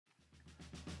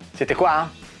Siete qua?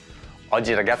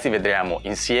 Oggi ragazzi vedremo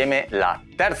insieme la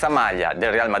terza maglia del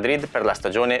Real Madrid per la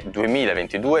stagione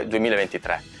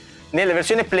 2022-2023 nella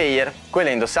versione player,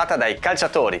 quella indossata dai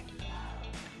calciatori.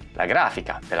 La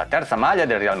grafica della terza maglia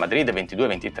del Real Madrid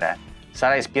 22-23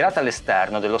 sarà ispirata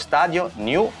all'esterno dello stadio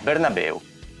New Bernabeu.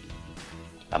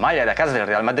 La maglia da casa del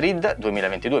Real Madrid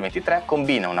 2022-23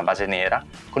 combina una base nera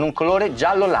con un colore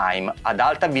giallo lime ad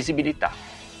alta visibilità.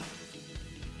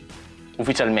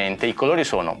 Ufficialmente i colori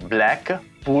sono Black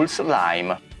Pulse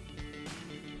Lime.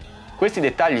 Questi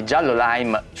dettagli giallo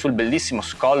lime sul bellissimo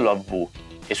scollo a V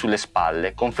e sulle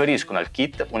spalle conferiscono al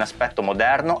kit un aspetto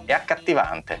moderno e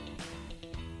accattivante.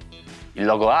 Il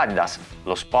logo Adidas,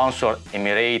 lo sponsor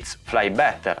Emirates Fly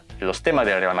Better e lo stemma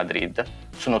del Real Madrid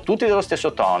sono tutti dello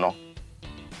stesso tono.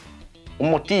 Un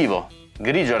motivo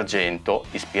grigio argento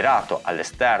ispirato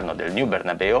all'esterno del New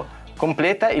Bernabeu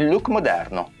completa il look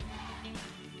moderno.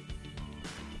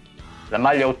 La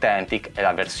maglia Authentic è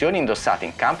la versione indossata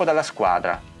in campo dalla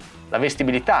squadra. La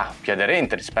vestibilità, più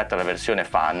aderente rispetto alla versione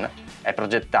fan, è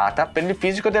progettata per il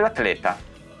fisico dell'atleta.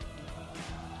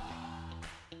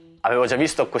 Avevo già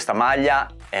visto questa maglia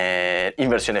in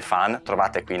versione fan,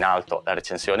 trovate qui in alto la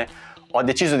recensione. Ho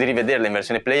deciso di rivederla in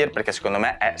versione player perché secondo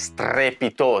me è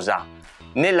strepitosa.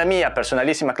 Nella mia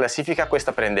personalissima classifica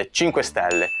questa prende 5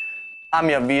 stelle. A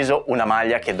mio avviso una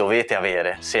maglia che dovete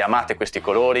avere se amate questi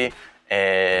colori,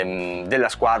 della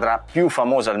squadra più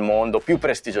famosa al mondo, più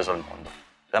prestigiosa al mondo.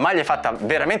 La maglia è fatta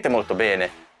veramente molto bene,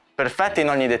 perfetta in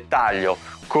ogni dettaglio,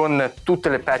 con tutte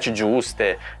le patch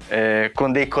giuste,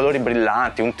 con dei colori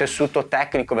brillanti, un tessuto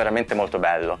tecnico veramente molto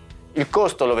bello. Il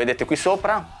costo lo vedete qui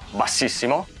sopra,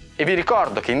 bassissimo, e vi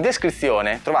ricordo che in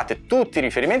descrizione trovate tutti i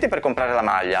riferimenti per comprare la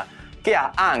maglia, che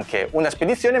ha anche una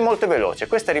spedizione molto veloce.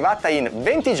 Questa è arrivata in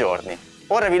 20 giorni.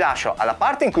 Ora vi lascio alla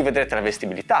parte in cui vedrete la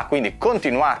vestibilità, quindi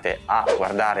continuate a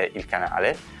guardare il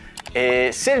canale e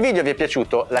se il video vi è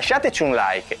piaciuto lasciateci un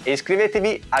like e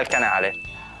iscrivetevi al canale.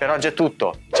 Per oggi è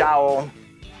tutto, ciao!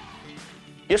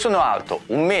 Io sono alto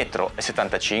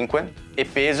 1,75 m e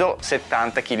peso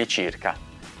 70 kg circa.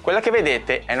 Quella che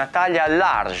vedete è una taglia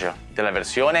large della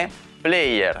versione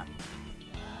player.